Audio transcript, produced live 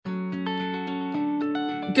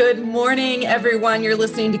Good morning, everyone. You're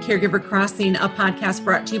listening to Caregiver Crossing, a podcast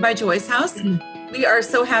brought to you by Joy's House. We are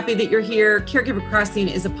so happy that you're here. Caregiver Crossing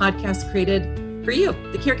is a podcast created for you,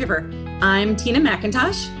 the caregiver. I'm Tina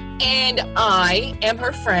McIntosh. And I am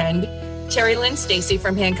her friend, Terry Lynn Stacy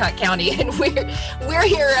from Hancock County. And we're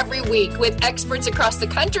here every week with experts across the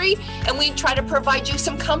country, and we try to provide you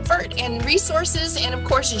some comfort and resources and, of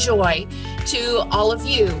course, joy to all of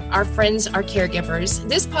you, our friends, our caregivers.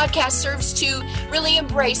 This podcast serves to really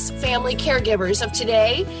embrace family caregivers of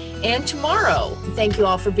today and tomorrow. Thank you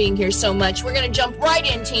all for being here so much. We're going to jump right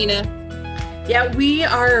in, Tina. Yeah,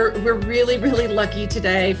 we're really, really lucky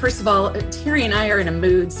today. First of all, Terry and I are in a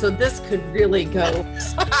mood, so this could really go.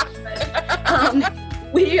 I'm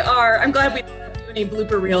glad we don't have to do any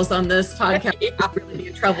blooper reels on this podcast. We'd really be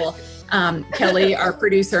in trouble. Kelly, our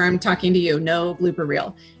producer, I'm talking to you, no blooper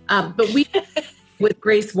reel. But we, with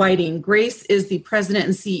Grace Whiting. Grace is the president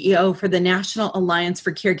and CEO for the National Alliance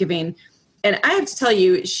for Caregiving. And I have to tell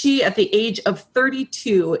you, she, at the age of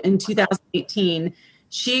 32 in 2018,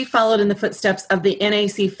 she followed in the footsteps of the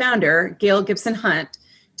NAC founder, Gail Gibson Hunt,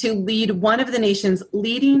 to lead one of the nation's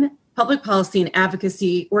leading public policy and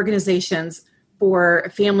advocacy organizations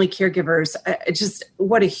for family caregivers. Just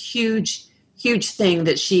what a huge thing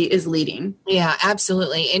that she is leading. Yeah,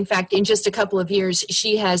 absolutely. In fact, in just a couple of years,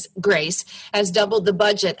 Grace has doubled the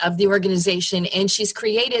budget of the organization, and she's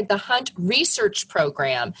created the Hunt Research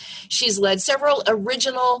Program. She's led several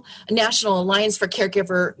original National Alliance for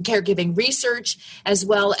Caregiving research, as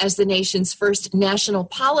well as the nation's first national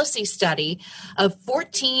policy study of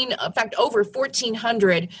over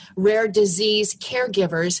 1,400 rare disease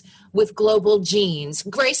caregivers with global genes.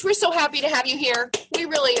 Grace, we're so happy to have you here. We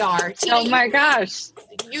really are. Tina, oh my gosh.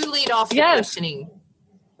 You lead off the questioning.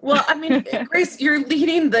 Well, I mean, Grace, you're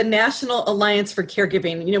leading the National Alliance for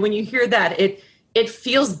Caregiving. You know, when you hear that, it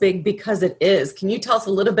feels big because it is. Can you tell us a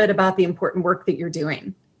little bit about the important work that you're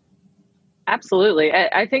doing? Absolutely.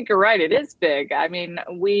 I think you're right. It is big. I mean,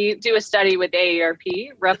 we do a study with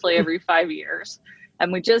AARP roughly every 5 years,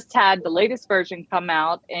 and we just had the latest version come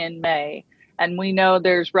out in May. And we know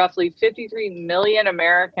there's roughly 53 million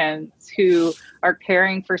Americans who are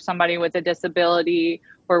caring for somebody with a disability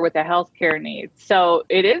or with a healthcare need. So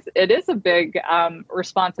it is a big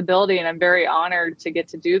responsibility, and I'm very honored to get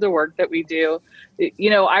to do the work that we do.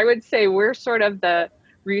 You know, I would say we're sort of the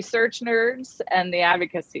research nerds and the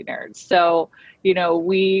advocacy nerds. So, you know,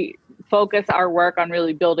 we focus our work on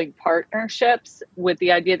really building partnerships with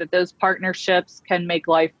the idea that those partnerships can make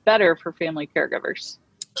life better for family caregivers.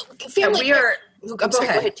 Go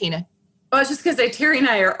ahead, Tina. I was just going to say, Terry and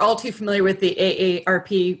I are all too familiar with the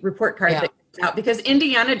AARP report card that comes out, because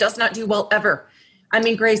Indiana does not do well ever. I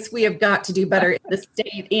mean, Grace, we have got to do better in the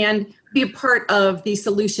state and be a part of the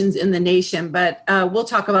solutions in the nation. But we'll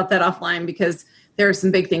talk about that offline, because there are some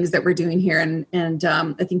big things that we're doing here, and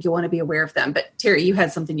I think you'll want to be aware of them. But Terry, you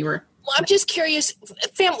had something you were... Well, I'm just curious,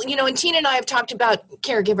 family, you know, and Tina and I have talked about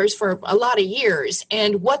caregivers for a lot of years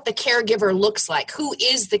and what the caregiver looks like. Who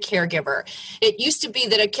is the caregiver? It used to be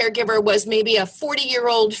that a caregiver was maybe a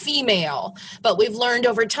 40-year-old female, but we've learned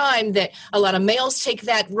over time that a lot of males take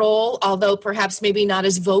that role, although perhaps maybe not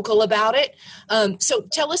as vocal about it. So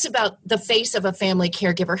tell us about the face of a family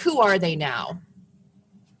caregiver. Who are they now?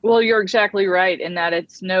 Well, you're exactly right in that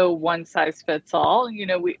it's no one size fits all. You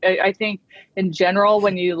know, I think in general,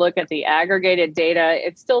 when you look at the aggregated data,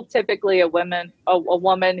 it's still typically a woman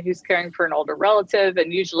who's caring for an older relative,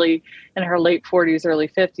 and usually in her late 40s, early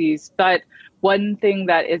 50s. But one thing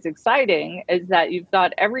that is exciting is that you've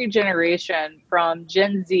got every generation from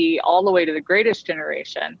Gen Z all the way to the greatest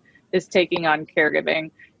generation is taking on caregiving.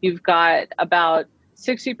 You've got about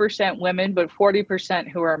 60% women, but 40%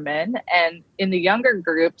 who are men. And in the younger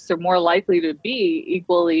groups, they're more likely to be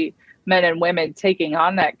equally men and women taking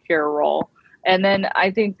on that care role. And then I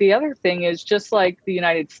think the other thing is, just like the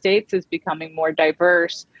United States is becoming more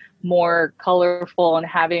diverse, more colorful, and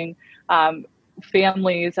having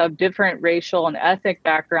families of different racial and ethnic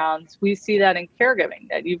backgrounds, we see that in caregiving,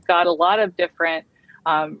 that you've got a lot of different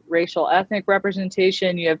racial ethnic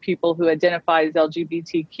representation. You have people who identify as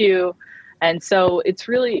LGBTQ. And so it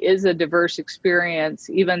really is a diverse experience,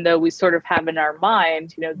 even though we sort of have in our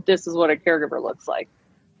mind, you know, this is what a caregiver looks like.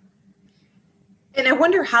 And I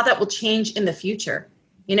wonder how that will change in the future.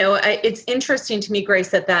 You know, it's interesting to me, Grace,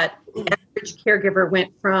 that average caregiver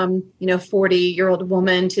went from, 40-year-old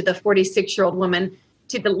woman to the 46-year-old woman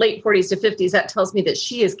to the late 40s to 50s. That tells me that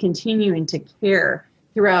she is continuing to care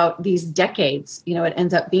throughout these decades, it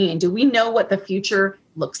ends up being. Do we know what the future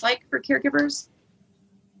looks like for caregivers?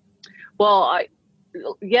 Well,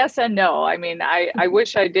 Yes and no. I mean, I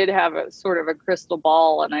wish I did have a sort of a crystal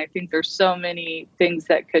ball, and I think there's so many things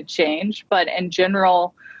that could change. But in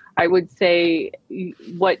general, I would say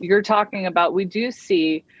what you're talking about, we do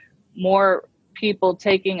see more people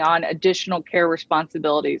taking on additional care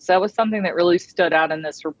responsibilities. That was something that really stood out in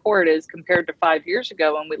this report, is compared to 5 years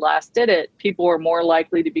ago when we last did it, people were more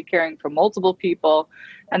likely to be caring for multiple people,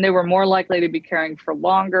 and they were more likely to be caring for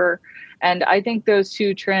longer. And I think those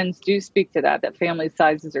two trends do speak to that family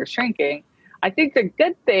sizes are shrinking. I think the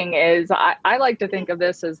good thing is I like to think of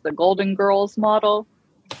this as the Golden Girls model.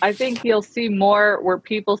 I think you'll see more where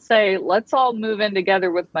people say, let's all move in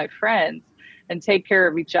together with my friends and take care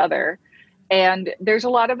of each other. And there's a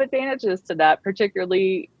lot of advantages to that,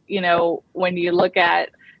 particularly, when you look at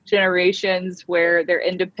generations where they're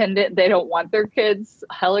independent, they don't want their kids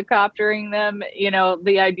helicoptering them.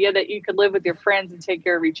 The idea that you could live with your friends and take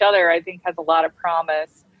care of each other, I think has a lot of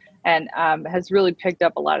promise and has really picked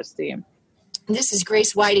up a lot of steam. This is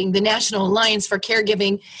Grace Whiting, the National Alliance for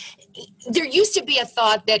Caregiving. There used to be a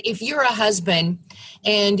thought that if you're a husband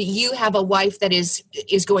and you have a wife that is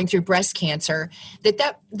going through breast cancer,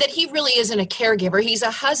 that he really isn't a caregiver, he's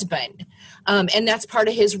a husband. And that's part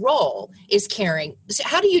of his role, is caring. So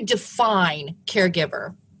how do you define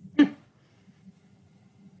caregiver?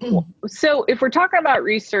 So if we're talking about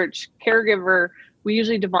research, caregiver, we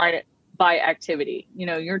usually divide it by activity.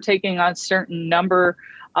 You're taking on a certain number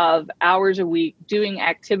of hours a week doing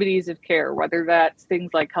activities of care, whether that's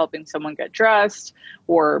things like helping someone get dressed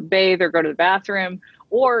or bathe or go to the bathroom,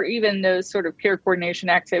 or even those sort of care coordination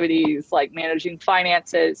activities like managing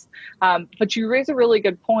finances. But you raise a really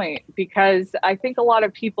good point, because I think a lot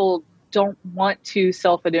of people don't want to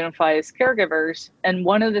self-identify as caregivers. And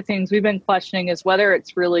one of the things we've been questioning is whether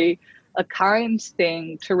it's really a kind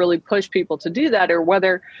thing to really push people to do that, or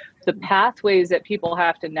whether the pathways that people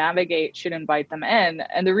have to navigate should invite them in.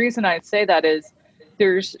 And the reason I say that is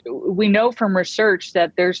we know from research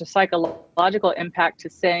that there's a psychological impact to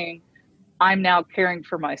saying, I'm now caring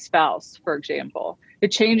for my spouse, for example.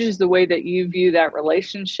 It changes the way that you view that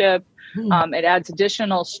relationship. It adds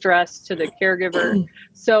additional stress to the caregiver.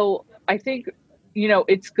 So I think,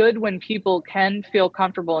 it's good when people can feel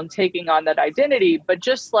comfortable in taking on that identity, but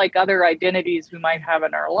just like other identities we might have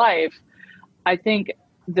in our life, I think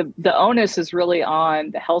the onus is really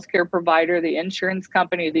on the healthcare provider, the insurance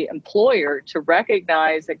company, the employer to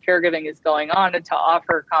recognize that caregiving is going on and to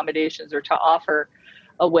offer accommodations or to offer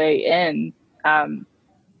a way in,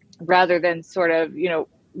 rather than sort of,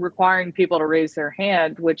 requiring people to raise their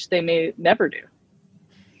hand, which they may never do.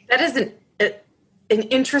 That is an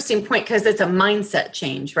interesting point, because it's a mindset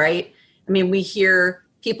change, right? I mean, we hear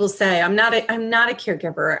people say, I'm not a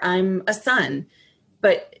caregiver, I'm a son,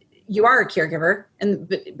 but you are a caregiver.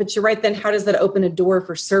 But you're right. Then how does that open a door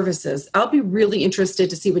for services? I'll be really interested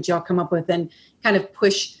to see what y'all come up with and kind of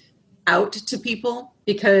push out to people,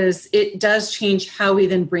 because it does change how we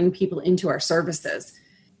then bring people into our services.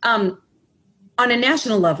 On a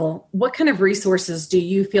national level, what kind of resources do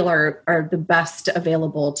you feel are the best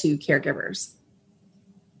available to caregivers?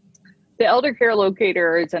 The Elder Care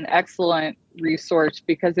Locator is an excellent resource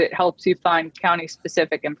because it helps you find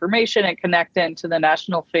county-specific information and connect into the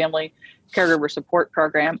National Family Caregiver Support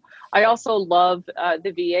Program. I also love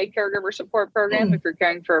the VA Caregiver Support Program if you're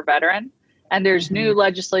caring for a veteran. And there's new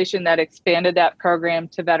legislation that expanded that program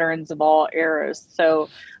to veterans of all eras. So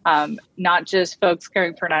not just folks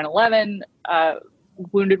caring for 9/11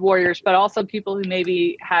 wounded warriors, but also people who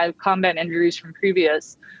maybe have combat injuries from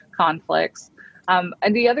previous conflicts.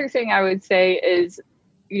 And the other thing I would say is,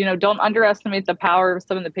 don't underestimate the power of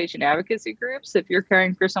some of the patient advocacy groups. If you're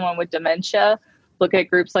caring for someone with dementia, look at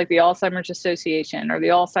groups like the Alzheimer's Association or the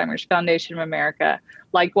Alzheimer's Foundation of America.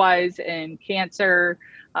 Likewise, in cancer,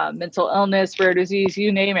 mental illness, rare disease,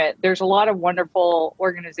 you name it. There's a lot of wonderful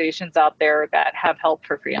organizations out there that have help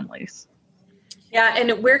for families. Yeah,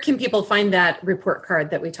 and where can people find that report card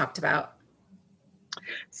that we talked about?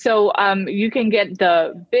 So you can get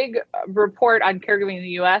the big report on caregiving in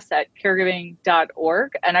the U.S. at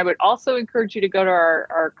caregiving.org. And I would also encourage you to go to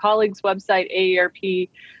our colleagues' website,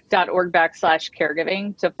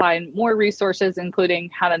 aarp.org/caregiving, to find more resources, including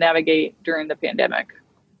how to navigate during the pandemic.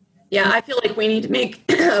 Yeah, I feel like we need to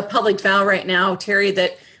make a public vow right now, Terry,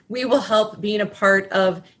 that we will help being a part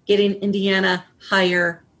of getting Indiana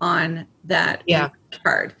higher on that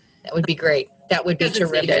card. That would be great. That would be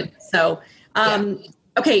terrific. So,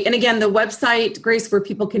 okay. And again, the website, Grace, where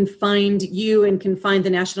people can find you and can find the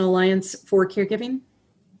National Alliance for Caregiving?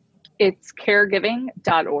 It's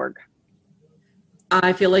caregiving.org.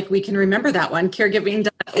 I feel like we can remember that one,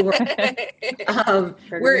 caregiving.org.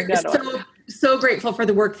 We're so grateful for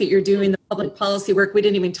the work that you're doing, the public policy work. We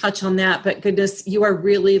didn't even touch on that, but goodness, you are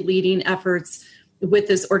really leading efforts with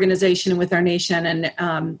this organization and with our nation.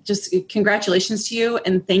 And just congratulations to you,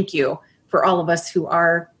 and thank you for all of us who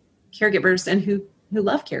are caregivers and who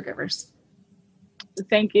love caregivers.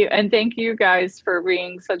 Thank you. And thank you guys for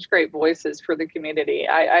being such great voices for the community.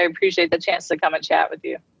 I appreciate the chance to come and chat with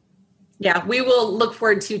you. Yeah, we will look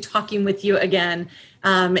forward to talking with you again.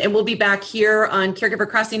 And we'll be back here on Caregiver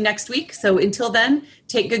Crossing next week. So until then,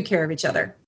 take good care of each other.